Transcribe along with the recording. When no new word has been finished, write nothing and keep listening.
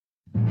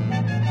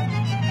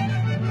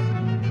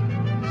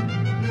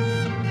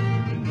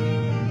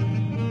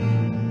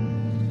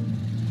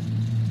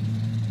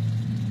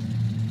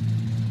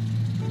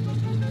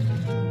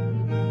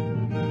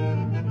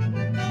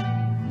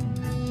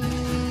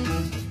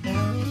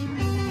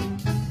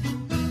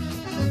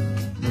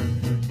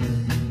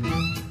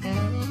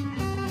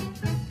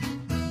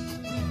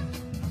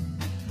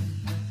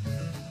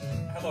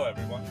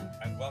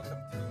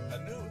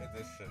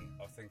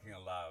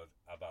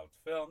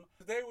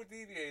today we're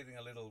deviating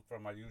a little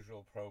from our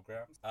usual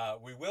programs.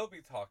 We will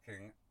be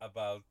talking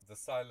about the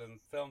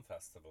Silent Film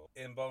Festival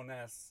in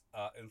Bo'ness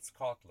in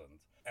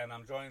Scotland. And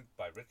I'm joined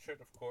by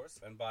Richard, of course,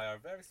 and by our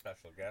very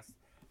special guest,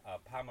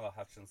 Pamela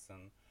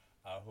Hutchinson,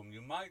 whom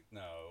you might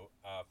know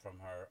from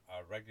her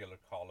regular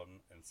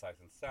column in Sight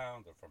and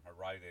Sound, or from her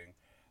writing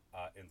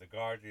in The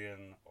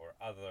Guardian or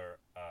other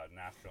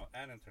national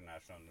and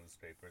international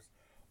newspapers,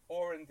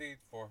 or indeed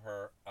for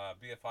her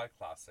BFI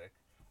classic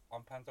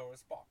on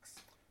Pandora's Box.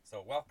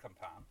 So welcome,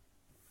 Pam.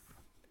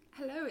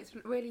 Hello, it's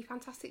really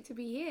fantastic to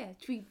be here,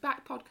 to be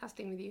back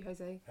podcasting with you,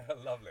 Jose.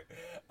 Lovely.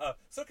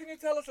 So can you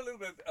tell us a little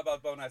bit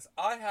about Bo'ness?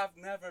 I have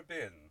never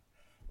been,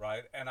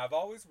 right? And I've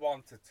always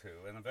wanted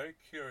to, and I'm very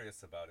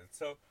curious about it.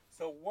 So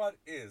what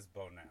is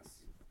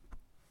Bo'ness?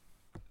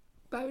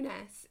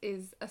 Bo'ness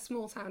is a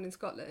small town in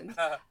Scotland.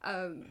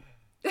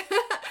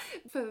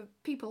 For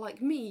people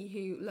like me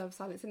who love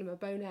silent cinema,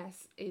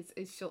 Bo'ness is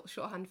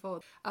shorthand for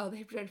the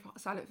Hippodrome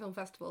Silent Film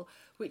Festival,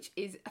 which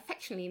is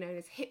affectionately known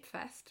as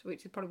HipFest,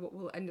 which is probably what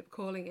we'll end up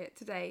calling it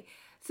today.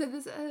 So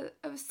there's a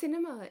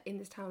cinema in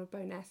this town of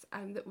Bo'ness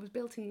that was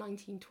built in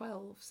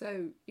 1912.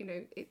 So, you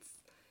know, it's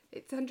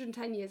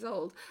 110 years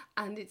old,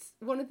 and it's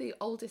one of the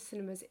oldest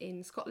cinemas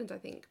in Scotland, I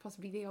think,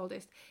 possibly the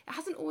oldest. It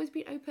hasn't always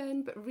been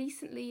open, but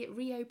recently it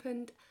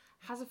reopened,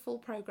 has a full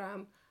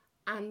programme,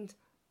 and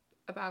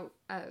about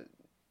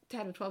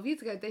 10 or 12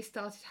 years ago, they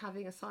started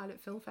having a silent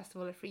film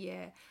festival every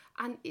year,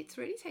 and it's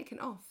really taken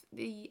off.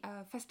 The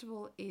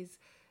festival is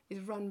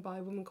run by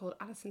a woman called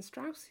Alison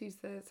Strauss, who's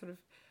the sort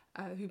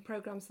of who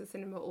programs the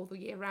cinema all the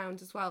year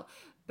round as well.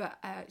 But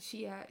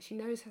she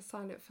knows her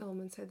silent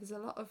film, and so there's a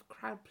lot of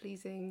crowd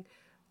pleasing,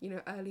 you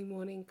know, early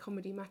morning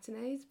comedy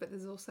matinees, but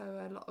there's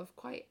also a lot of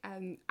quite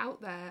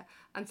out there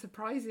and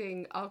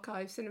surprising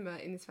archive cinema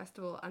in this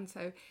festival, and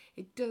so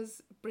it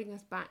does bring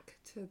us back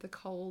to the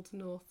cold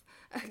north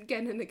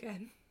again and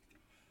again.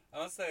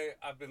 I must say,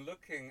 I've been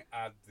looking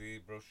at the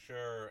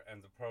brochure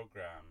and the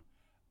program,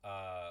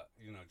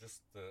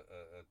 just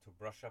to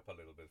brush up a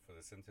little bit for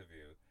this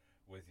interview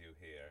with you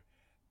here,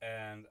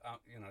 and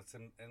it's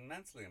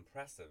immensely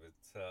impressive.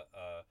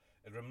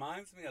 It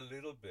reminds me a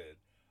little bit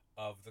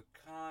of the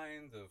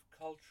kind of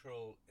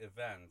cultural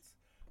events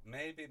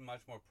maybe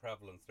much more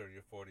prevalent 30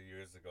 or 40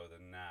 years ago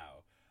than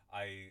now.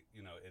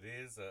 It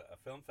is a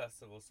film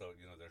festival, so,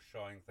 they're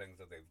showing things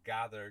that they've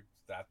gathered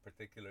that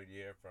particular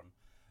year from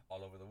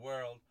all over the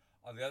world.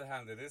 On the other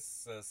hand, it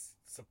is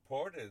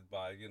supported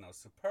by,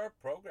 superb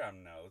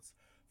program notes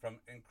from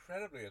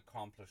incredibly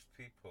accomplished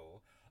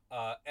people.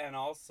 And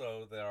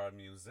also there are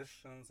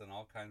musicians and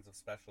all kinds of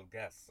special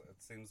guests.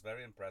 It seems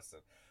very impressive.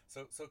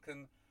 So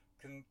can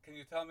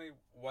you tell me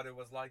what it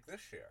was like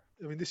this year?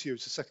 I mean, this year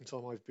it's the second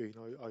time I've been.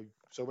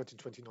 So I went in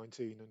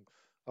 2019, and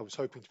I was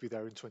hoping to be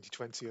there in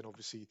 2020, and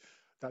obviously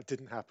that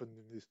didn't happen.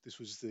 And this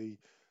was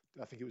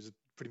I think it was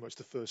pretty much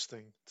the first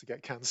thing to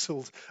get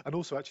cancelled, and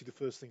also actually the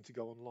first thing to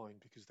go online,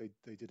 because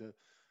they did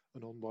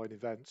an online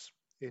event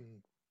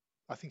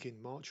I think in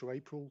March or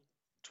April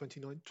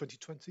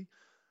 2020.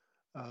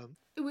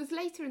 It was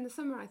later in the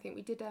summer, I think.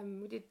 We did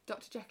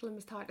Dr. Jekyll and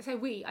Mr. Hyde. I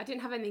say I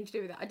didn't have anything to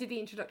do with it. I did the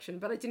introduction,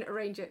 but I didn't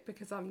arrange it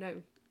because I'm no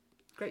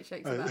great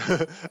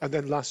Shakespeare. And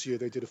then last year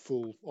they did a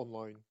full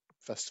online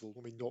festival.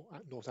 I mean,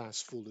 not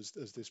as full as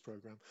this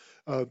program,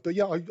 but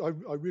yeah,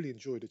 I really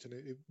enjoyed it.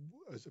 And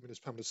as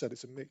Pamela said,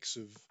 it's a mix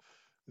of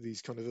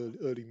these kind of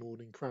early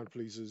morning crowd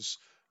pleasers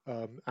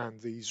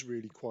and these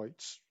really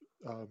quite.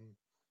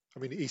 I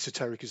mean,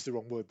 esoteric is the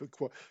wrong word, but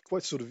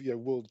quite sort of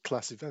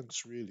world-class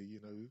events, really.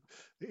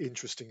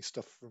 Interesting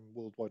stuff from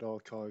worldwide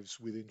archives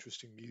with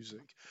interesting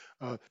music.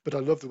 But I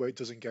love the way it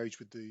does engage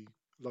with the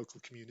local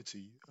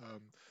community.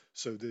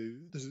 So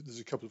there's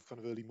a couple of kind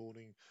of early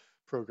morning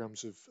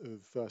programs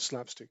of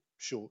slapstick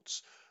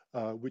shorts,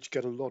 which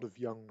get a lot of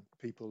young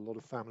people, a lot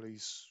of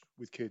families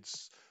with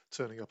kids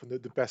turning up. And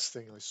the best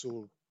thing I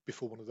saw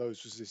before one of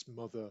those was this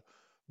mother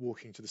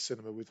walking to the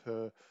cinema with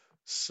her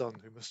son,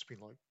 who must have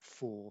been like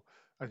 4,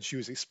 and she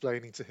was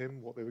explaining to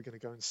him what they were going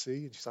to go and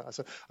see. And she's like,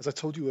 as I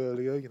told you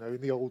earlier,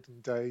 in the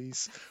olden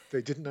days,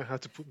 they didn't know how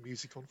to put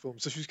music on film.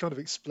 So she was kind of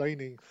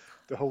explaining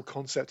the whole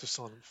concept of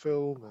silent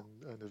film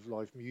and of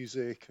live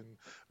music and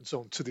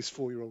so on to this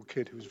 4-year-old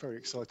kid who was very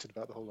excited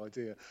about the whole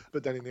idea.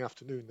 But then in the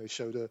afternoon, they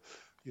showed her,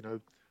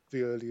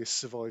 the earliest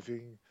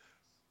surviving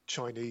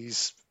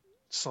Chinese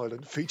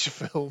silent feature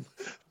film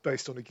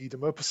based on a Guy de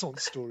Maupassant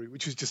story,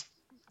 which was just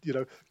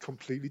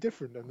completely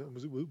different, and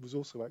was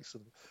also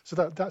excellent. So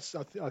that's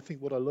I think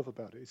what I love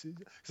about it is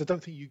because I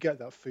don't think you get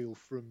that feel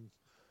from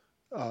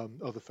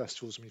other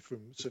festivals. I mean,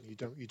 certainly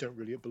you don't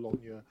really at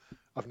Bologna.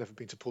 I've never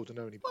been to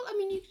Pordenone. Well, I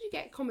mean, you do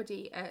get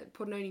comedy at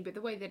Pordenone, but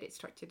the way that it's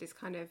structured is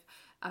kind of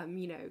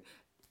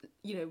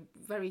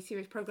very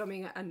serious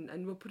programming,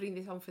 and we're putting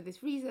this on for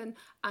this reason.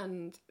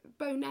 And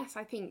Bo'ness,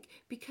 I think,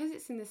 because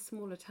it's in this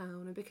smaller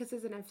town and because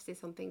there's an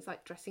emphasis on things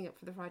like dressing up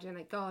for the Friday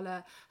night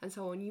gala and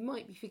so on, you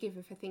might be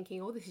forgiven for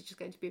thinking, oh, this is just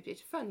going to be a bit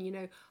of fun.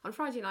 On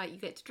Friday night you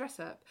get to dress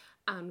up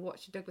and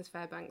watch a Douglas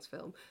Fairbanks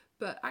film,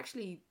 but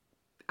actually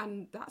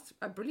and that's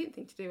a brilliant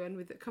thing to do, and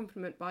with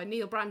accompaniment by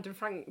Neil Brand and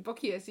Frank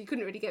Bocchius, you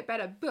couldn't really get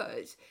better.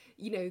 But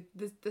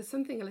there's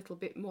something a little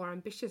bit more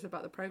ambitious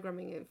about the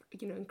programming of,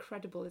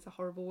 incredible is a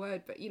horrible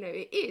word, but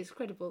it is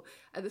credible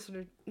at the sort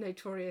of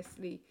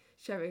notoriously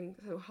showing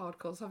so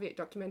hardcore Soviet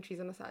documentaries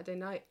on a Saturday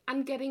night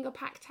and getting a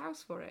packed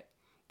house for it.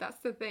 That's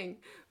the thing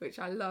which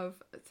I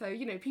love. So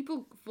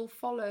people will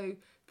follow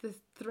the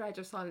thread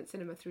of silent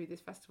cinema through this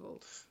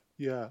festival.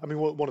 Yeah, I mean,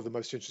 one of the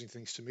most interesting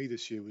things to me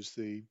this year was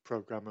the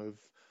program of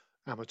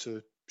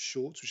amateur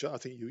shorts, which I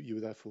think you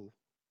were there for,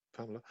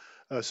 Pamela.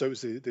 So it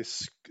was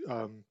this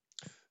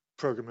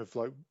program of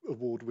like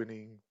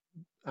award-winning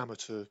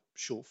amateur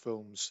short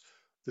films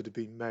that had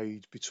been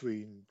made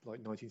between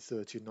like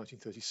 1930 and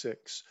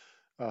 1936,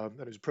 and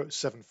it was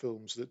 7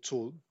 films that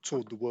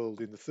toured the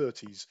world in the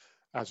 30s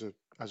as a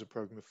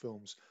program of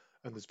films.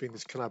 And there's been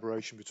this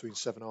collaboration between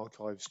 7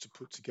 archives to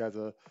put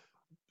together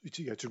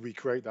to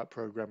recreate that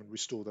program and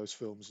restore those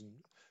films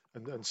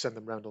and send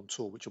them around on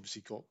tour, which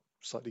obviously got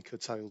slightly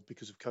curtailed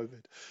because of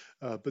COVID.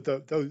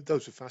 But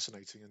those were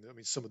fascinating, and I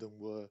mean some of them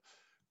were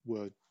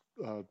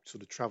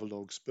sort of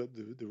travelogues, but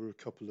there were a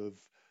couple of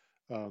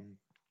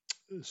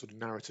sort of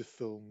narrative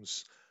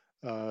films.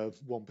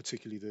 One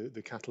particularly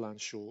the Catalan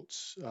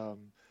shorts,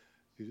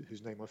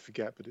 whose name I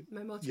forget, but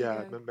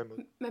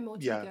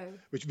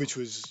which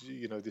was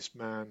this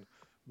man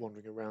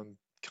wandering around,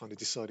 kind of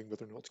deciding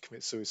whether or not to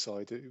commit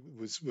suicide. It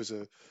was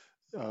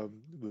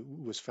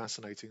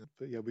fascinating.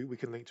 But yeah, we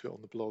can link to it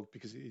on the blog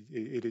because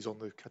it is on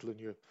the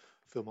Catalonia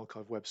Film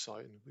Archive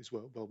website and is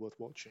well worth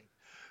watching.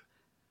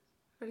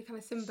 Really kind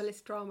of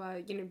symbolist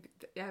drama.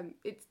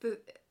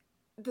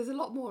 There's a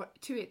lot more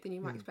to it than you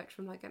might expect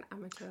from like an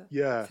amateur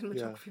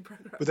cinematography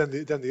program. But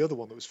then the other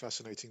one that was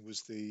fascinating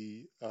was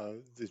the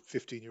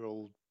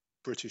 15-year-old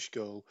British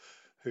girl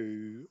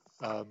who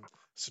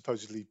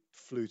supposedly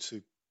flew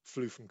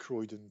from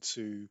Croydon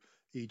to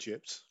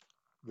Egypt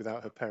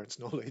without her parents'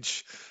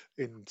 knowledge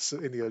in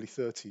the early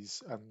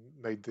 30s and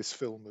made this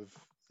film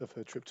of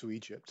her trip to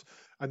Egypt.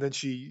 And then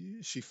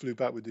she flew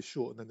back with this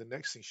short, and then the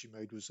next thing she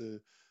made was a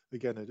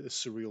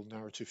surreal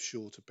narrative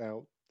short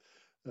about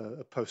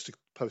a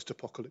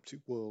post-apocalyptic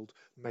world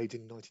made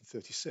in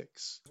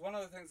 1936. One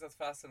of the things that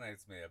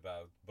fascinates me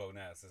about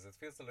Bo'ness is it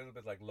feels a little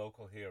bit like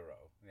Local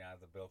Hero,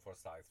 the Bill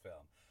Forsyth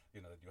film.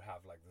 That you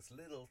have like this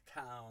little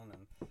town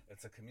and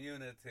it's a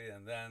community,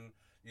 and then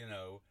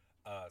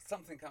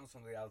something comes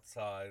from the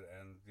outside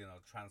and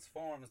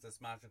transforms this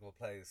magical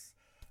place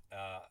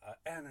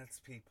and its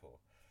people,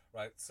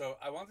 right? So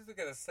I wanted to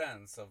get a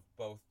sense of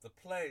both the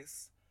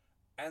place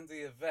and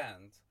the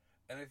event,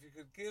 and if you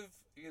could give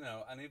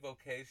an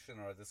evocation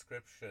or a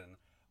description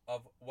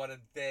of what a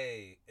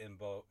day in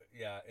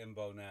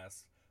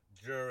Bo'ness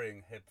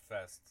during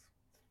HipFest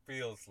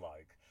feels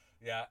like.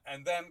 Yeah,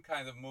 and then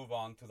kind of move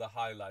on to the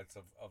highlights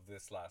of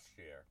this last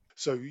year.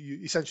 So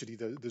essentially,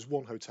 there's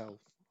one hotel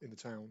in the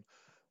town,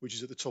 which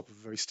is at the top of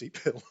a very steep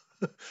hill.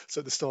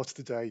 So at the start of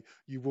the day,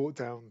 you walk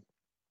down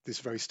this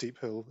very steep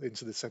hill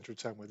into the centre of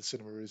town where the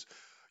cinema is.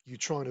 You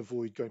try and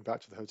avoid going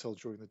back to the hotel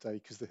during the day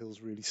because the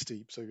hill's really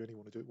steep, so you only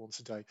want to do it once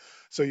a day.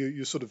 So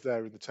you're sort of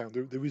there in the town.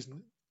 There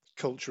isn't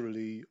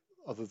culturally,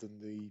 other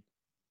than the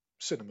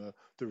cinema,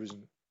 there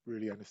isn't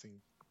really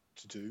anything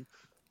to do.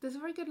 There's a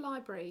very good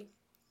library.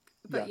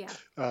 But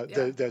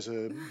there's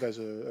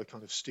a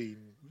kind of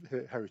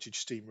heritage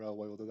steam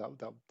railway,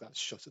 although that's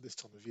shut at this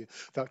time of year,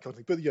 that kind of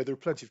thing. But yeah, there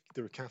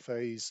are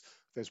cafes,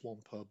 there's one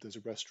pub, there's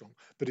a restaurant,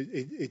 but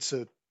it's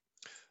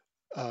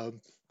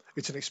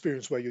an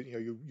experience where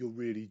you're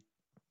really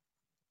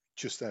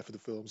just there for the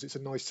films. It's a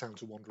nice town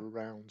to wander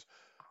around,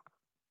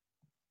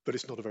 but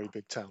it's not a very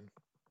big town.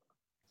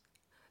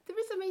 There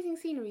is amazing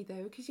scenery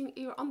though, because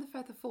you're on the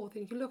Firth of Forth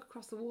and you can look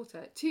across the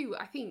water to,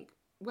 I think,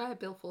 where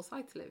Bill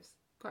Forsyth lives,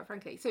 quite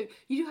frankly. So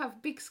you do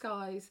have big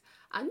skies,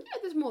 and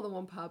there's more than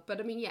one pub, but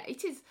I mean,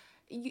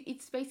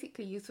 it's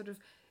basically you sort of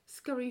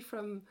scurry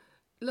from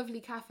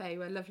lovely cafe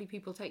where lovely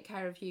people take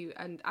care of you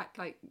and act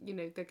like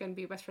they're going to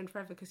be your best friend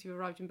forever because you've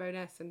arrived in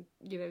Bo'ness, and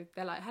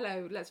they're like,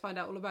 hello, let's find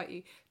out all about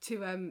you,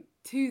 to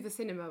the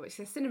cinema, which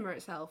the cinema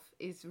itself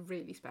is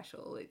really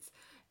special.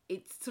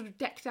 It's sort of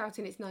decked out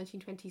in its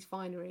 1920s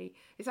finery.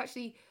 It's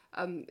actually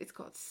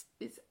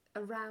it's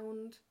a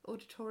round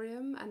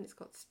auditorium, and it's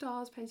got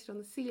stars painted on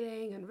the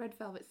ceiling and red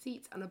velvet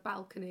seats and a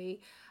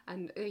balcony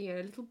and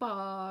a little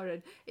bar,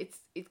 and it's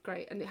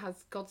great, and it has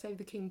God Save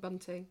the King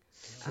bunting,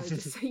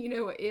 just so you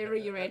know what era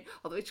you're in,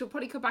 although it will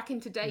probably come back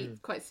into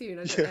date quite soon.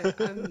 I don't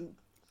know.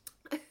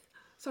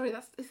 Sorry,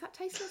 is that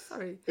tasteless?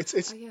 Sorry, it's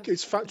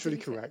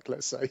factually correct,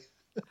 let's say.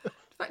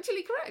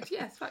 Factually correct,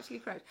 yes,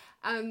 factually correct.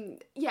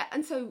 And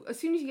so as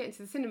soon as you get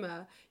into the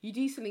cinema, you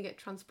do suddenly get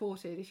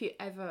transported. If you're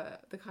ever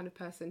the kind of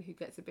person who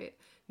gets a bit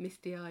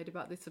misty-eyed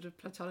about this sort of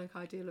platonic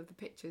ideal of the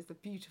pictures, the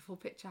beautiful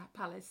picture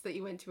palace that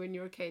you went to when you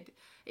were a kid,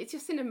 it's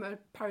your cinema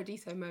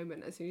paradiso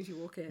moment as soon as you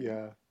walk in.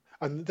 Yeah,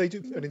 and they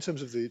do. And in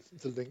terms of the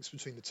links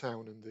between the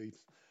town and the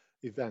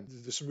event,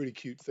 there's some really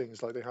cute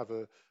things, like they have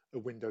a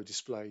window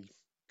display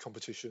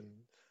competition.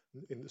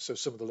 So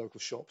some of the local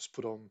shops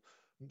put on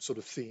sort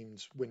of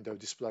themed window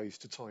displays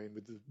to tie in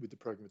with the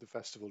program of the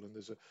festival, and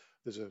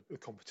there's a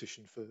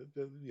competition for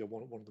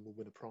one of them will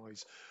win a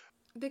prize.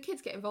 The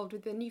kids get involved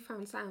with the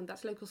Newfound Sound.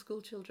 That's local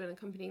school children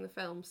accompanying the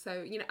film.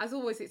 So as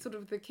always, it's sort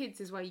of the kids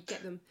is where you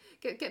get them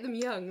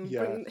young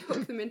and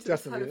hook them into the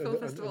Silent Film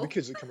Festival. And the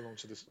kids that come along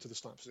to the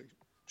slapstick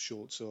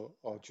shorts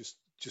are just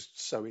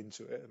so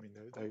into it. I mean,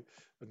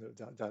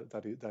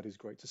 that is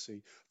great to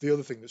see. The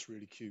other thing that's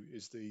really cute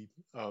is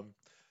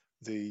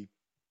the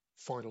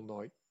final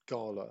night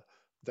gala.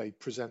 They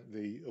present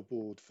the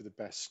award for the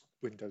best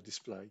window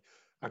display,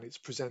 and it's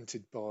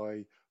presented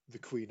by the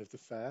Queen of the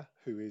Fair,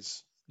 who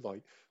is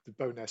like the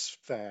Bowness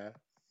Fair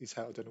is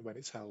held. I don't know when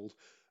it's held,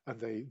 and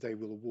they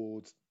will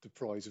award the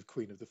prize of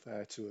Queen of the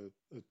Fair to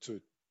a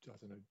I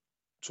don't know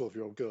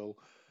 12-year-old girl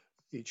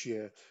each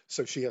year.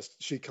 So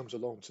she comes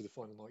along to the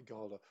final night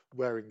gala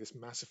wearing this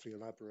massively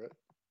elaborate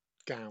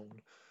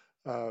gown,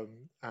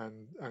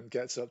 and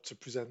gets up to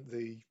present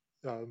the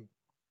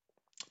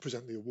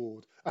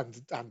award,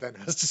 and then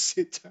has to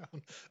sit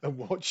down and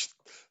watch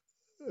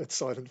a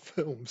silent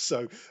film.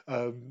 So,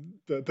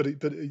 but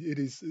it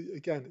is,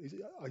 again,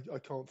 I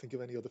can't think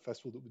of any other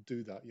festival that would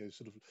do that.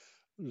 Sort of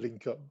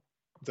link up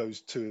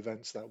those two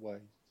events that way.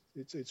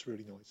 It's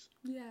really nice.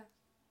 Yeah,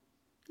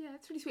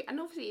 it's really sweet. And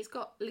obviously it's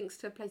got links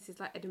to places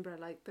like Edinburgh,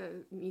 like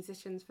the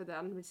musicians for the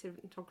animated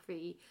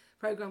cinematography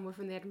programme were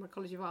from the Edinburgh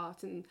College of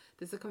Art, and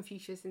there's the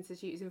Confucius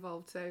Institute is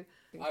involved. So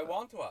I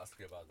want to ask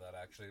you about that,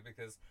 actually,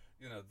 because,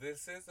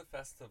 this is a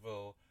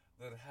festival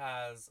that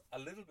has a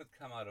little bit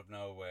come out of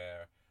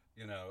nowhere.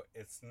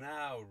 It's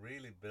now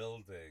really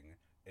building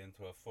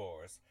into a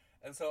force.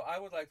 And so I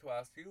would like to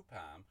ask you,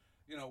 Pam,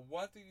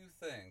 what do you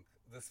think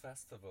this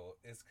festival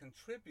is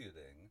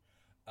contributing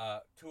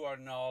to our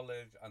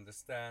knowledge,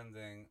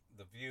 understanding,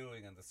 the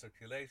viewing and the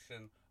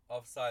circulation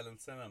of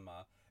silent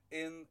cinema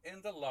in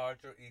the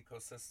larger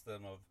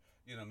ecosystem of,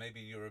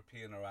 maybe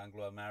European or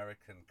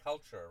Anglo-American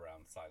culture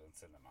around silent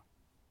cinema?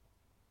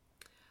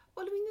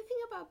 Well, I mean, the thing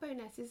about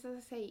Bowness is, as I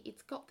say,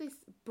 it's got this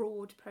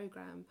broad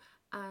programme,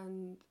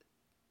 and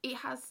it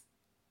has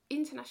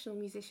international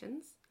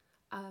musicians,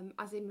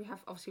 as in we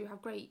have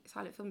great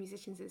silent film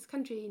musicians in this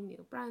country,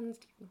 Neil Brand,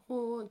 Stephen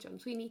Horn, John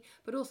Sweeney,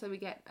 but also we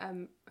get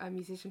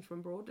musicians from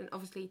abroad, and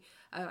obviously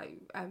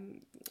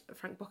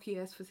Frank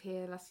Bocchius was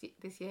here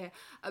this year,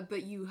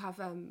 but you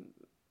have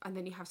and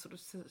then you have sort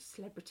of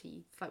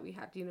celebrities, like we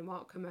had,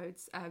 Mark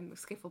Commode's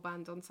skiffle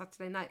band on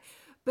Saturday night.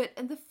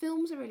 And the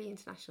films are really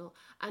international.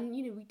 And,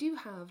 we do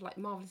have, like,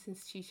 Marvellous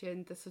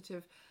Institution, the sort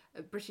of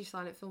British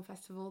Silent Film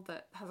Festival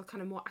that has a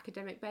kind of more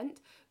academic bent.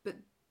 But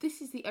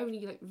this is the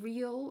only, like,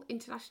 real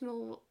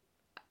international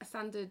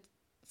standard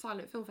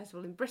silent film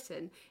festival in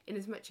Britain, in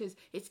as much as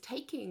it's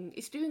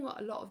doing what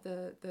a lot of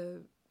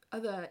the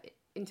other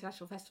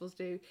international festivals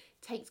do,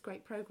 takes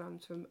great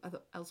programmes from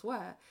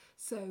elsewhere.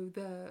 So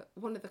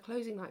one of the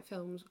closing night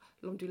films,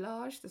 L'Homme du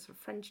Large, the sort of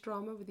French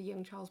drama with the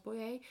young Charles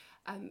Boyer,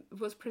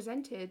 was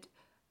presented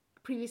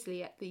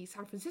previously at the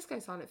San Francisco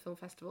Silent Film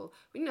Festival.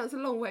 It's a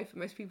long way for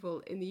most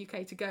people in the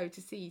UK to go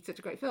to see such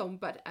a great film,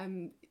 but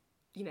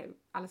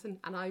Alison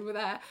and I were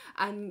there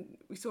and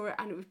we saw it,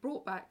 and it was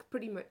brought back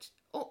pretty much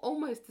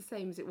almost the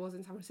same as it was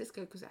in San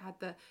Francisco, because it had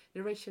the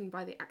narration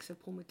by the actor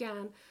Paul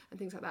McGann and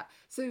things like that.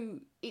 So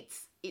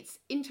it's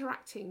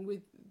interacting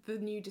with the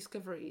new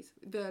discoveries.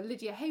 The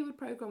Lydia Hayward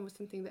programme was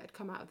something that had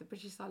come out of the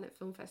British Silent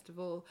Film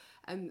Festival,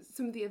 and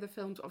some of the other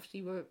films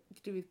obviously were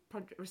to do with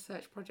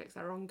research projects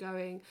that are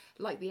ongoing,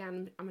 like the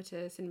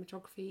amateur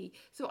cinematography.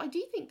 So I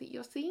do think that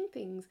you're seeing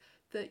things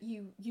that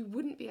you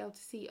wouldn't be able to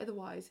see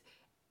otherwise,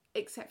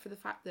 except for the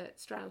fact that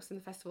Strauss and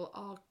the festival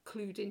are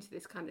clued into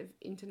this kind of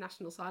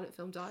international silent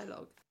film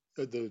dialogue.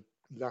 At the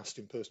last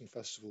in-person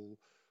festival,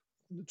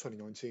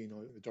 2019,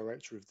 the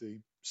director of the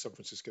San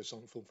Francisco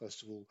Silent Film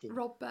Festival,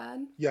 Rob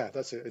Byrne. Yeah,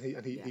 that's it.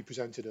 And he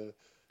presented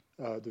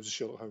there was a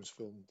Sherlock Holmes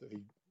film that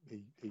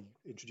he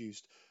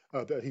introduced,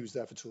 but he was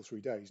there for 2 or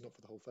 3 days, not for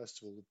the whole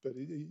festival. But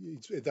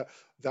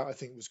that I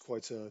think was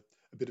quite a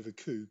bit of a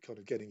coup, kind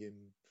of getting him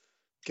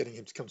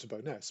to come to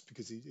Bowness,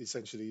 because it's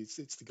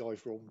the guy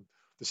from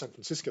the San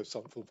Francisco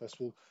Silent Film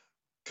Festival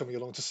coming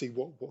along to see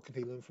what can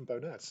he learn from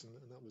Bowness, and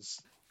that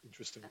was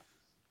interesting.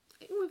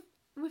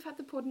 We've had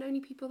the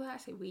Pordenone people there. I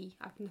say we,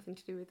 I have nothing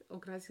to do with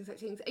organising such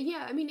things. And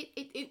yeah, I mean,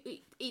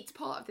 it's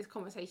part of this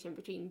conversation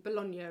between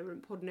Bologna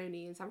and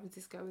Pordenone and San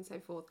Francisco and so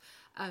forth.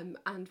 And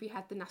we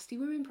had the Nasty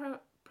Women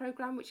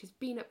programme, which has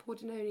been at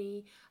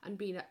Pordenone and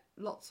been at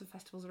lots of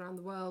festivals around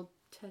the world,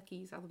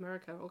 Turkey, South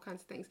America, all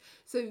kinds of things.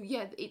 So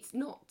yeah, it's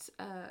not,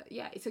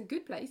 it's a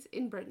good place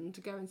in Britain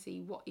to go and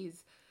see what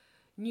is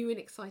new and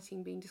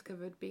exciting being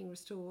discovered, being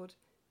restored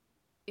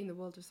in the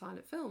world of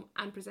silent film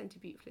and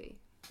presented beautifully.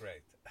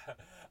 Great.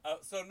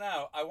 So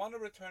now I want to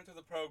return to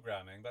the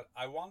programming, but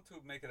I want to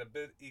make it a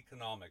bit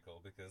economical,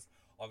 because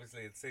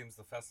obviously it seems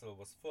the festival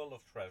was full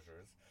of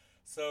treasures.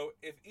 So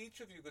if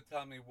each of you could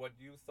tell me what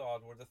you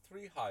thought were the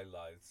 3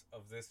 highlights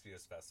of this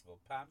year's festival.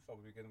 Pam, shall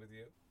we begin with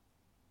you?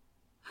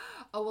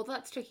 Oh, well,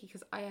 that's tricky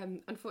because I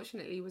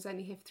unfortunately was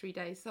only here for 3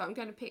 days, so I'm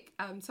going to pick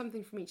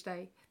something from each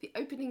day. The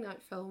opening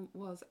night film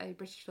was a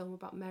British film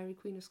about Mary,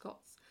 Queen of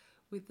Scots,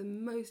 with the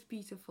most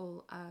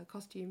beautiful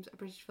costumes. A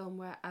British film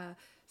where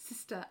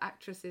sister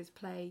actresses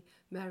play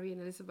Mary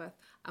and Elizabeth,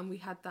 and we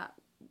had that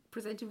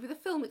presented with a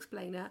film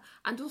explainer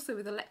and also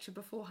with a lecture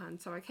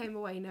beforehand. So I came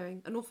away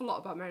knowing an awful lot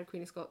about Mary,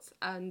 Queen of Scots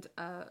and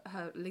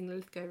her Ling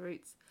Lithgow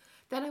roots.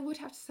 Then I would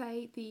have to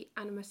say the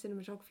Anima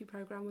cinematography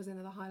programme was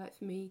another highlight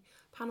for me.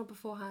 Panel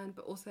beforehand,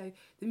 but also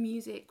the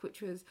music,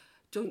 which was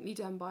jointly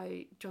done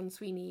by John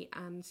Sweeney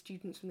and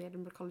students from the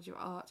Edinburgh College of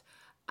Art.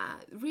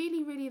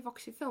 Really, really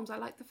evocative films. I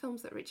like the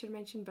films that Richard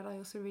mentioned, but I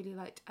also really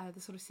liked the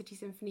sort of City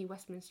Symphony,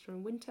 Westminster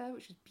and Winter,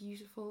 which was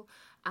beautiful,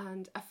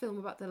 and a film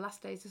about the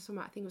last days of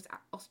summer. I think it was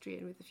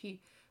Austrian, with a few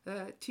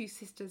two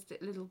sisters,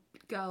 little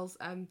girls,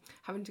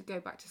 having to go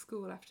back to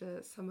school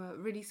after summer.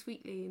 Really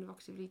sweetly and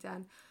evocatively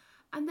done.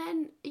 And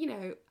then,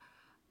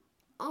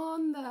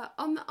 on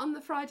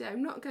the Friday,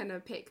 I'm not going to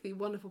pick the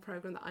wonderful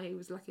program that I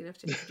was lucky enough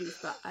to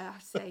introduce, but I have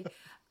to say,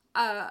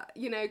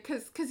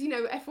 because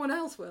everyone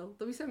else will.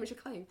 There'll be so much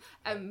acclaim.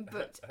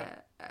 But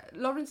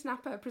Lawrence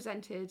Napper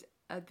presented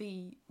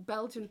the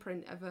Belgian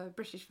print of a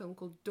British film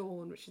called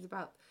Dawn, which is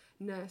about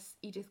nurse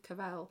Edith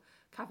Cavell,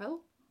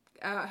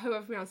 however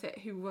you pronounce it,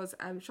 who was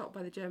shot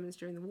by the Germans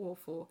during the war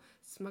for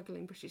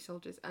smuggling British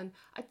soldiers. And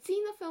I'd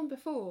seen the film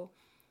before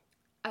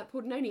at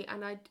Pordenone,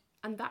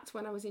 and that's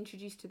when I was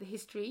introduced to the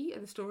history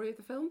and the story of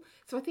the film.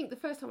 So I think the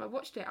first time I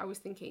watched it, I was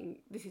thinking,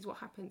 this is what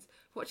happens.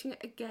 Watching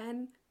it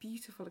again,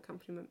 beautiful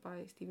accompaniment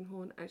by Stephen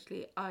Horn,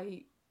 actually,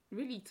 I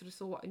really sort of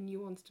saw what a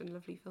nuanced and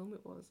lovely film it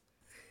was.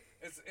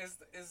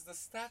 Is the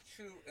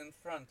statue in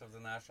front of the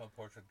National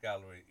Portrait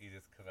Gallery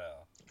Edith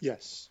Cavell?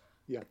 Yes.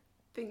 Yeah.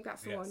 I think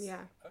that's the one, yeah.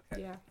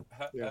 Okay.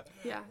 Yeah.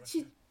 Yeah.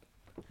 She's...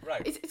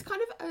 Right. It's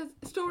kind of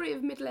a story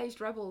of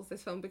middle-aged rebels,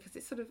 this film, because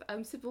it's sort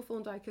of Sybil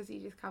Thorndike as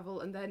Edith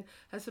Cavell, and then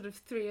her sort of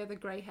three other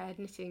grey-haired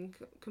knitting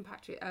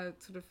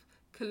sort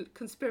of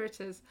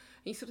conspirators.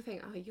 And you sort of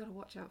think, oh, you got to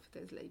watch out for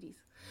those ladies.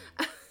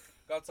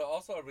 Got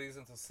also a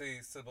reason to see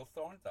Sybil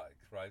Thorndike,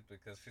 right?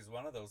 Because she's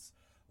one of those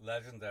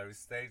legendary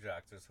stage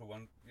actors who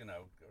one,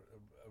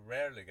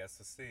 rarely gets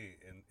to see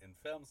in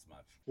films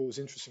much. What was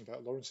interesting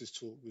about Lawrence's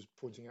talk was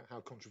pointing out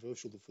how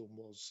controversial the film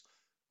was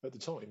at the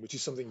time, which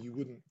is something you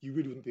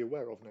really wouldn't be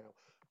aware of now.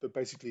 But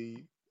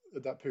basically,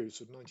 at that period,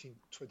 so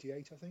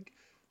 1928, I think,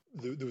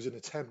 there was an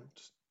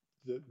attempt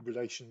that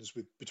relations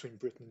between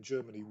Britain and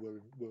Germany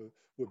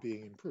were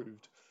being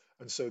improved,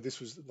 and so this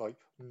was like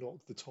not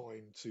the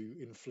time to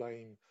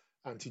inflame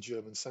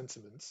anti-German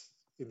sentiments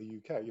in the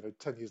UK.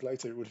 10 years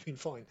later it would have been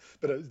fine,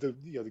 but the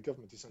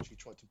government essentially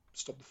tried to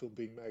stop the film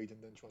being made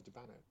and then tried to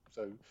ban it.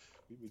 So,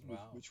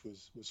 which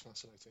was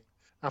fascinating.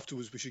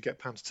 Afterwards, we should get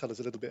Pam to tell us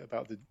a little bit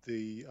about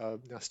the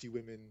Nasty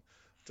Women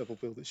double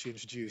bill that she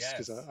introduced,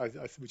 because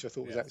which I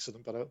thought was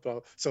excellent.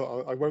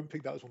 So I won't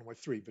pick that as one of my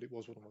three, but it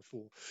was one of my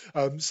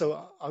four.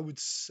 So I would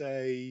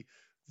say,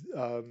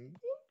 other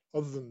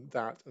than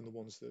that and the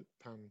ones that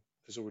Pam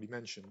has already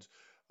mentioned,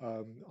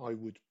 I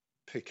would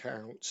pick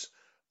out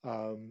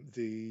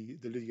the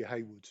Lydia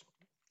Hayward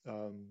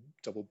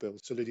double bill.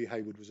 So Lydia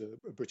Hayward was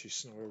a British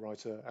scenario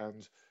writer,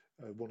 and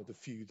one of the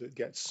few that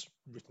gets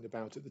written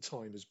about at the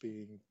time as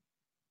being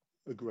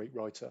a great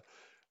writer.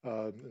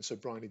 And so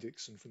Bryony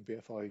Dixon from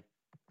BFI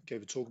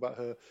gave a talk about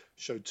her,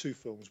 showed two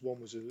films. One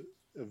was a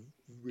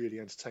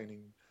really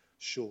entertaining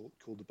short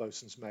called The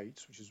Boatswain's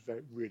Mate, which is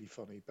really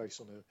funny,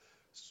 based on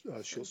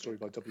a short story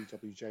by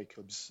W.W.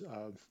 Jacobs,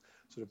 sort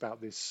of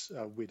about this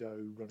widow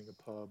running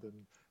a pub, and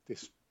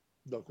this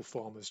local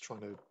farmer's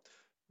trying to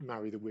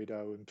marry the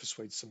widow and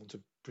persuade someone to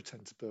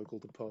pretend to burgle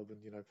the pub,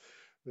 and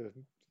the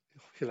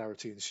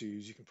hilarity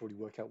ensues. You can probably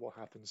work out what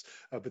happens,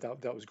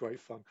 but that was great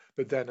fun.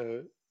 But then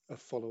a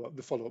follow-up.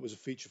 The follow-up was a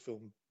feature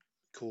film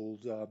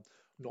called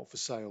Not for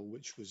Sale,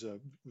 which was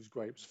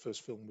great. It was the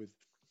first film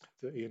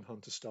that Ian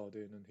Hunter starred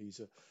in, and he's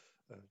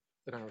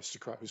an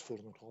aristocrat who's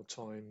fallen on hard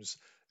times,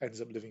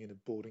 ends up living in a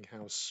boarding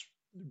house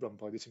run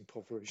by this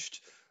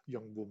impoverished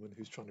young woman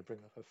who's trying to bring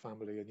up her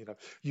family, and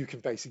you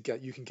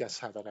can guess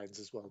how that ends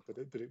as well. But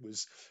it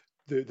was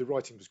the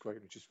writing was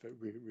great, which is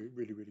really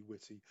really really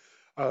witty.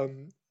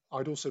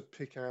 I'd also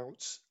pick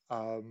out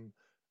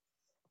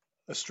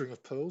A String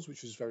of Pearls,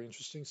 which was very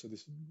interesting. So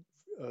this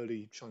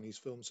early Chinese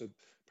film, so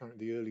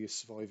apparently the earliest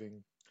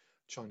surviving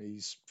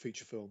Chinese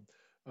feature film,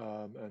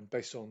 and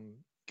based on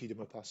Guy de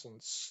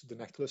Maupassant's The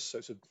Necklace.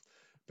 So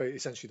but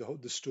essentially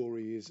the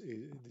story is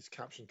this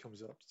caption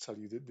comes up to tell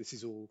you that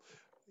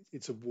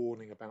it's a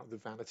warning about the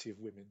vanity of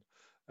women.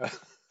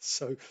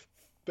 So,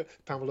 but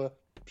Pamela,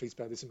 please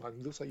bear this in mind.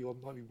 It looks like you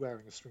might be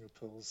wearing a string of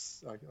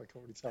pearls. I can't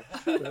really tell.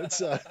 But, it's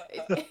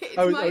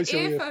my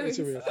earphones. It's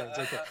your earphones.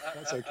 Okay,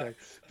 that's okay.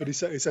 But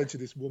essentially,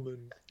 this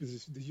woman,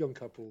 this young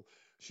couple,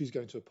 she's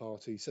going to a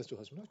party. Says to her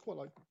husband, I'd quite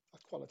like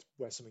to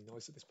wear something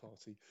nice at this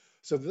party.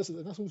 So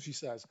that's all she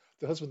says.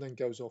 The husband then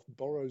goes off,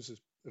 borrows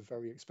a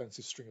very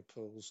expensive string of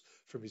pearls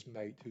from his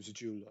mate, who's a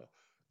jeweler.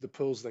 The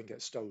pearls then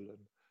get stolen,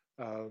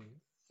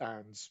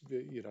 and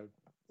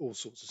all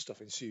sorts of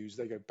stuff ensues.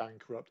 They go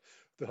bankrupt.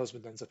 The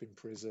husband ends up in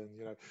prison.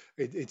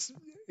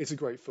 It's a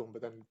great film,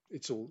 but then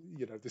it's all,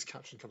 this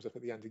caption comes up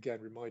at the end again,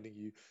 reminding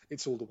you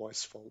it's all the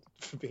wife's fault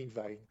for being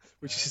vain,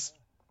 which is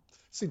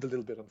seemed a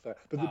little bit unfair.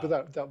 But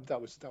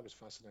that was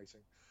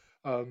fascinating.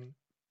 Um,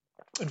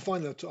 and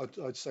finally,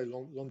 I'd say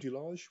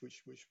L'Ondulage,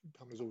 which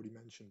Pamela's already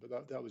mentioned,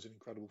 but that was an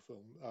incredible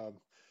film.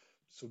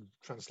 Sort of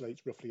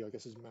translates roughly, I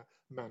guess, as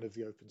Man of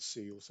the Open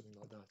Sea or something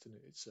like that. And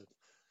it's a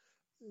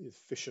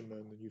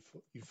fisherman, and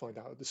you find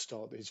out at the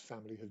start that his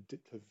family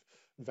have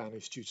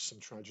vanished due to some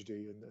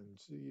tragedy,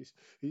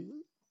 and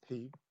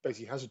he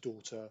basically has a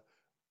daughter.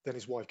 Then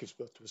his wife gives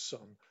birth to a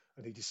son,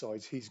 and he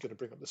decides he's going to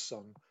bring up the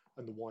son,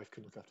 and the wife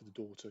can look after the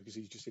daughter because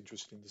he's just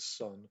interested in the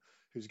son,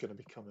 who's going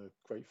to become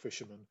a great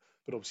fisherman.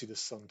 But obviously, the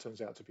son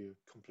turns out to be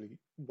a complete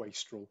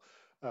wastrel,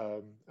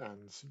 and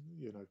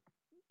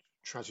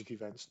tragic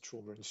events and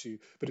trauma ensue.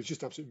 But it's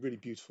just absolutely really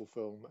beautiful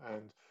film,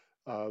 and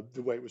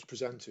the way it was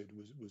presented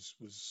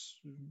was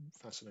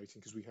fascinating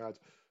because we had,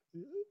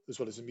 as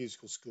well as a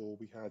musical score,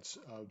 we had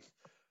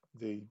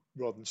the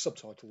rather than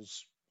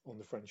subtitles on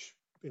the French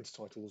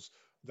intertitles,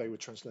 they were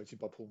translated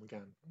by Paul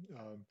McGann.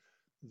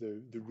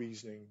 The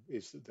reasoning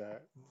is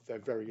that they're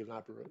very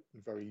elaborate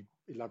and very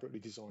elaborately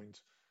designed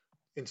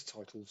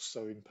intertitles,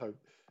 so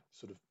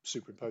sort of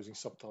superimposing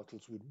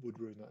subtitles would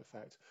ruin that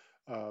effect.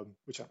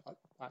 Which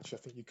actually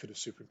I think you could have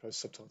superimposed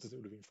subtitles and it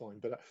would have been fine.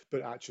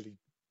 But actually,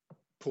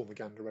 Paul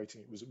McGann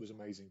narrating it was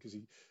amazing because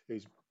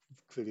he's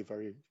clearly a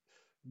very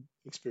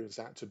experienced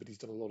actor, but he's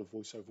done a lot of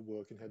voiceover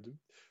work and had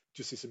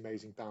just this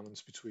amazing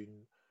balance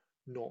between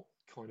not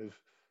kind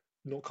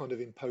of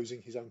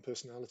imposing his own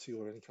personality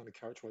or any kind of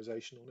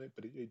characterization on it,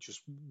 but it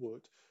just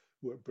worked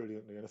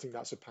brilliantly. And I think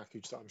that's a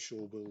package that I'm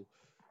sure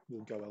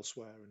will go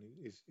elsewhere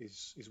and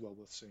is well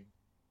worth seeing.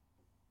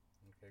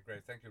 Okay,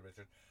 great. Thank you,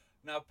 Richard.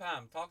 Now,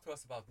 Pam, talk to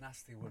us about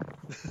Nasty Women.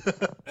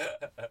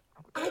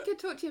 I could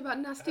talk to you about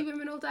Nasty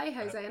Women all day,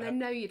 Jose, and I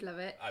know you'd love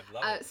it. I'd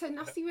love it. So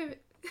Nasty Women,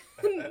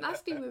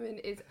 Nasty Women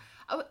is.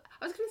 I was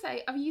going to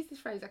say, I've used this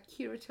phrase, a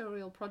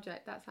curatorial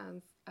project. That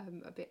sounds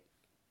a bit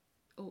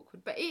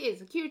awkward, but it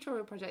is a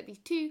curatorial project. These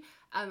two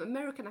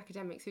American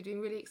academics who are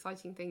doing really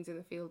exciting things in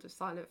the field of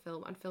silent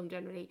film and film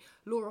generally,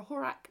 Laura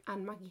Horak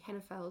and Maggie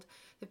Hennefeld,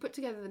 they put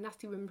together the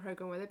Nasty Women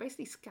program where they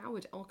basically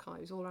scoured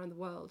archives all around the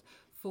world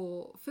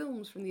for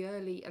films from the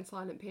early and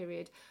silent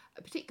period,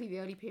 particularly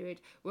the early period,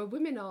 where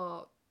women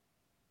are,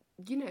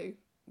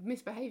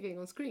 misbehaving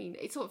on screen.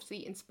 It's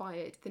obviously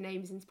inspired. The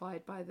name is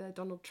inspired by the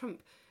Donald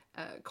Trump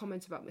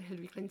comment about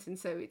Hillary Clinton,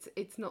 so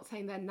it's not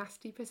saying they're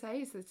nasty per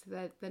se, so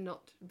they're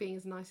not being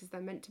as nice as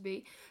they're meant to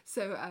be.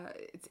 So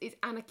it's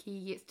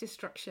anarchy, it's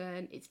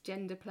destruction, it's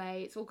gender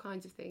play, it's all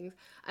kinds of things,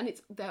 and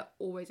they're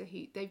always a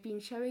hoot. They've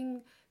been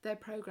showing their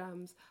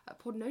programs at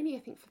Pordenone, I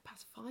think, for the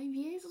past 5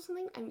 years or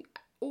something, and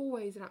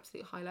always an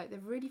absolute highlight.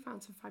 They've really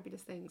found some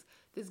fabulous things.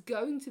 There's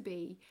going to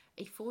be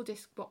a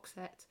 4-disc box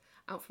set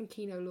out from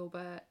Kino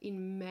Lorber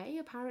in May,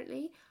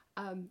 apparently,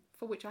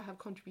 for which I have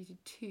contributed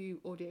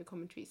 2 audio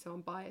commentaries, so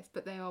I'm biased,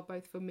 but they are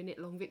both for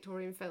minute-long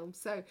Victorian films,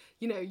 so,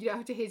 you don't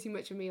have to hear too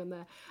much of me on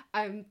there.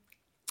 And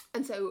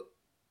so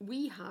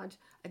we had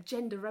a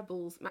Gender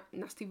Rebels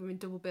Nasty Women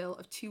double bill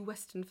of 2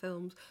 Western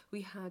films.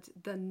 We had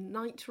The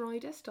Night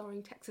Rider,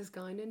 starring Texas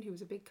Guinan, who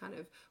was a big kind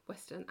of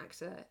Western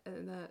actor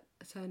in the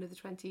turn of the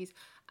 20s.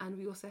 And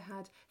we also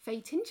had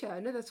Faye Tincher,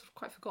 another sort of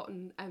quite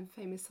forgotten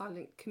famous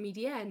silent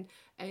comedienne,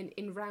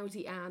 in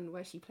Rowdy Ann,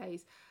 where she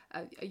plays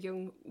a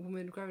young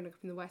woman growing up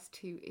in the West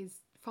who is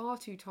far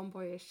too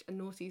tomboyish and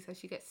naughty, so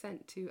she gets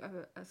sent to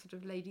a sort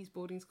of ladies'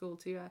 boarding school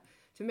to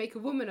make a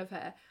woman of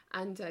her.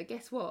 And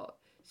guess what?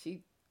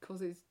 She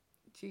causes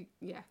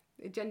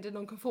gender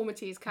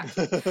non-conformity is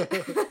catching.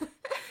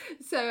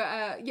 So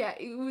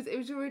it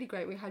was really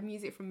great. We had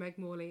music from Meg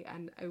Morley,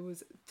 and it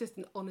was just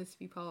an honour to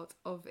be part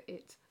of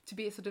it. To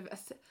be a sort of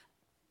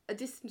a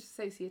distant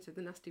associate of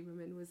the Nasty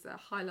Women was a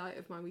highlight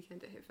of my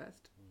weekend at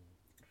HipFest.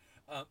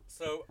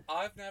 So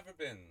I've never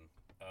been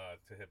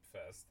to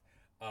HipFest,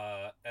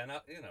 and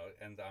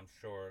I'm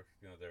sure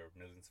there are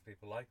millions of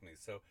people like me.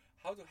 So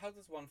how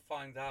does one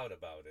find out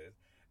about it,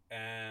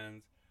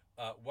 and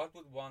what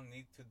would one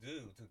need to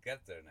do to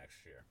get there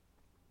next year?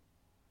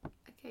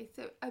 Okay,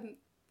 so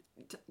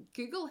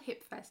Google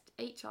HipFest,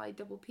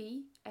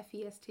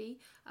 HIPPFEST.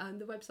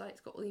 The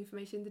website's got all the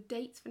information. The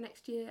dates for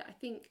next year, I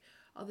think,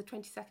 are the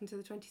 22nd to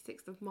the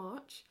 26th of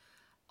March.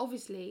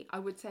 Obviously, I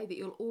would say that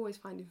you'll always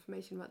find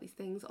information about these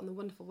things on the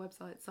wonderful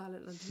website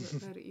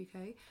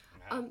silentlondon.co.uk.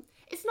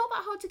 It's not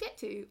that hard to get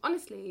to,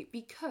 honestly,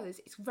 because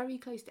it's very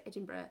close to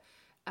Edinburgh.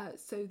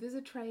 So there's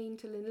a train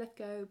to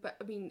Linlithgow, but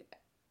I mean,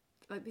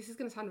 this is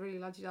going to sound really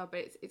la-di-da, but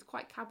it's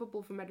quite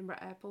cabbable from Edinburgh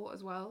Airport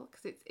as well,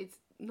 because it's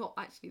not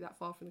actually that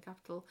far from the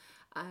capital.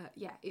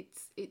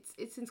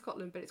 It's in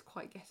Scotland, but it's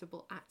quite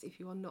gettable if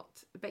you are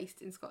not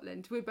based in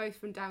Scotland. We're both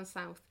from down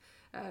south,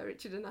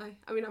 Richard and I.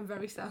 I mean, I'm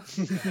very south.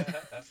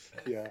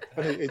 Yeah,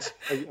 I mean,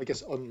 I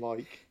guess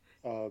unlike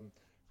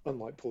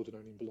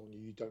Pordenone and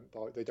Bologna,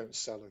 they don't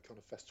sell a kind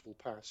of festival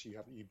pass.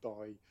 You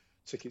buy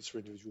tickets for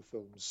individual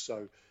films,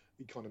 so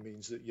it kind of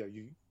means that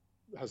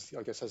has the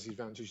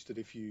advantage that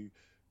if you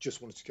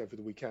just wanted to go for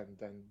the weekend,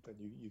 then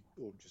you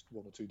or just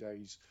 1 or 2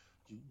 days,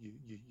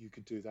 you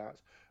could do that.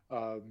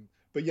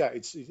 But yeah,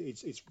 it's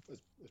as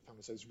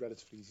Pamela says, it's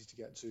relatively easy to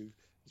get to.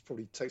 It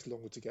probably takes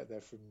longer to get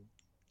there from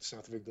the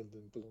south of England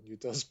than Bologna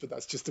does, but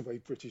that's just the way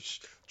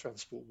British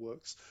transport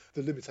works.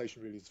 The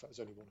limitation really is the fact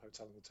there's only one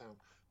hotel in the town,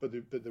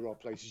 but there are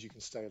places you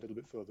can stay a little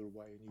bit further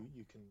away, and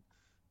you can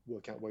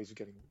work out ways of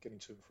getting to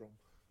and from.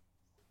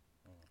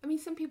 I mean,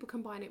 some people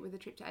combine it with a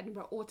trip to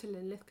Edinburgh or to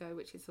Linlithgow,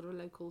 which is sort of a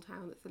local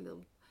town that's a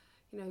little,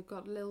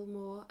 got a little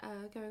more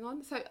going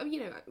on. So,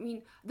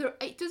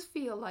 it does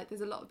feel like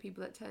there's a lot of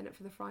people that turn up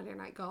for the Friday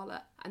night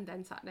gala and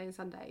then Saturday and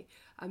Sunday.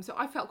 So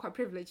I felt quite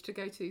privileged to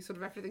go to sort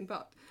of everything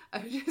but,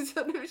 just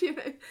sort of,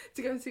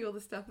 to go and see all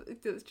the stuff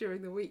that's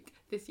during the week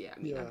this year.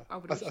 I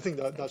think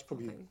that's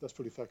probably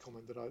a fair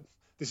comment.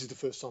 This is the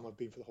first time I've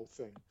been for the whole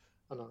thing,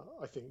 and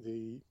I think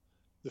the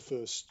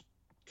first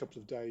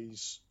couple of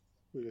days,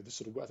 the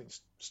sort of, I think it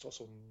starts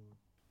on,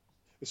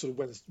 it's sort of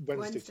Wednesday.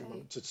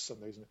 To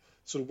Sunday, isn't it?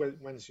 Sort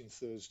of Wednesday and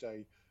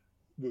Thursday,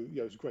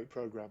 it was a great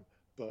program,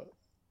 but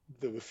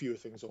there were fewer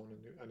things on,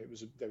 and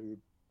they were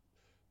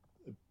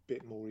a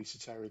bit more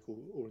esoteric,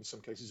 or in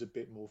some cases a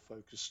bit more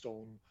focused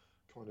on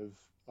kind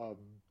of,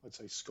 I'd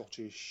say,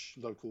 Scottish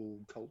local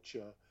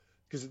culture,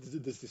 because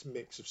there's this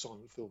mix of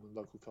silent film and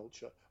local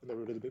culture, and they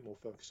were a little bit more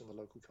focused on the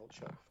local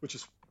culture, which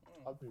is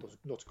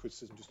not a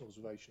criticism, just an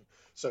observation.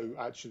 So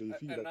actually,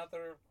 if you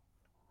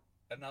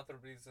another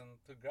reason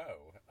to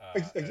go.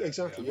 Exactly.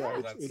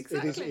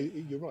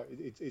 Exactly. You're right.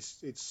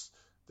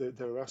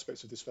 There are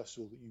aspects of this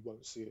festival that you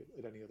won't see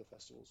at any other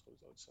festivals,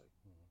 I would say.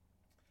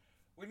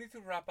 We need to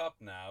wrap up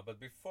now, but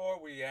before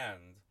we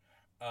end,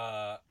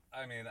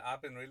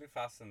 I've been really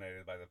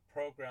fascinated by the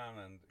program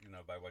and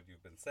by what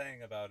you've been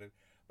saying about it.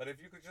 But if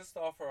you could just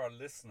offer our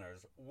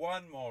listeners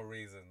one more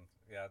reason,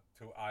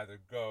 to either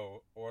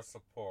go or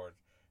support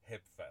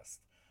HipFest.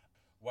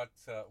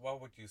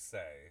 What would you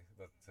say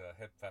that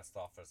HipFest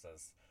offers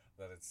us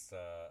that it's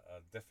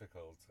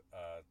difficult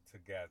to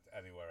get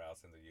anywhere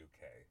else in the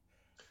UK?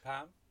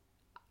 Pam?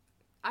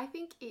 I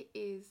think it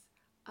is.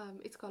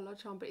 It's got a lot of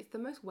charm, but it's the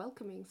most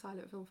welcoming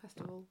silent film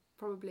festival,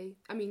 probably.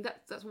 I mean,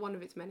 that's one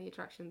of its many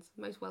attractions.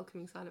 Most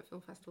welcoming silent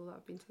film festival that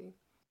I've been to.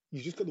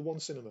 You just got the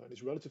one cinema, and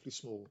it's relatively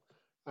small,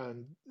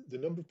 and the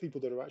number of people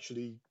that are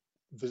actually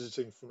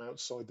visiting from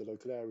outside the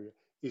local area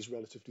is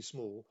relatively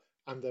small,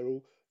 and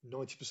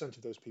 90%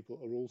 of those people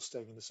are all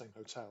staying in the same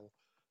hotel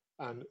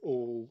and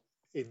all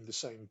in the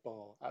same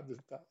bar at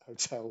that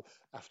hotel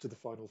after the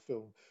final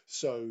film.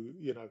 So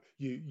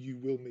you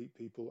will meet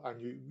people,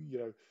 and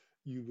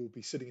you will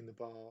be sitting in the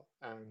bar,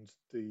 and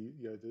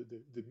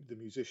the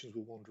musicians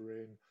will wander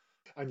in,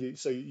 and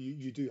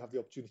you do have the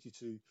opportunity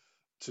to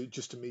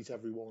just to meet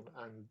everyone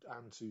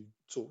and to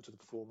talk to the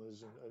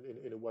performers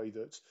in a way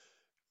that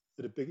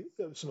at a big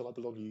something like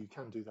Bologna you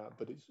can do that,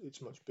 but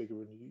it's much bigger,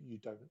 and you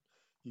don't.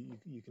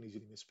 You can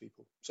easily miss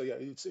people. So yeah,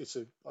 it's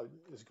a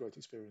great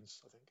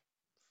experience, I think.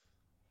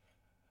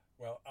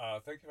 Well,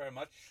 thank you very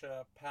much,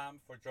 Pam,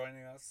 for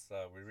joining us.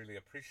 We really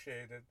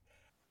appreciate it.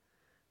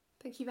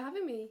 Thank you for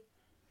having me.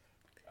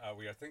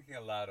 We are thinking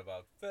a lot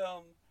about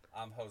film.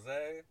 I'm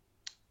Jose.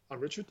 I'm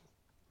Richard.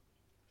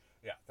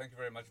 Yeah, thank you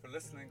very much for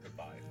listening.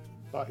 Goodbye.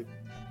 Bye.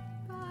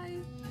 Bye.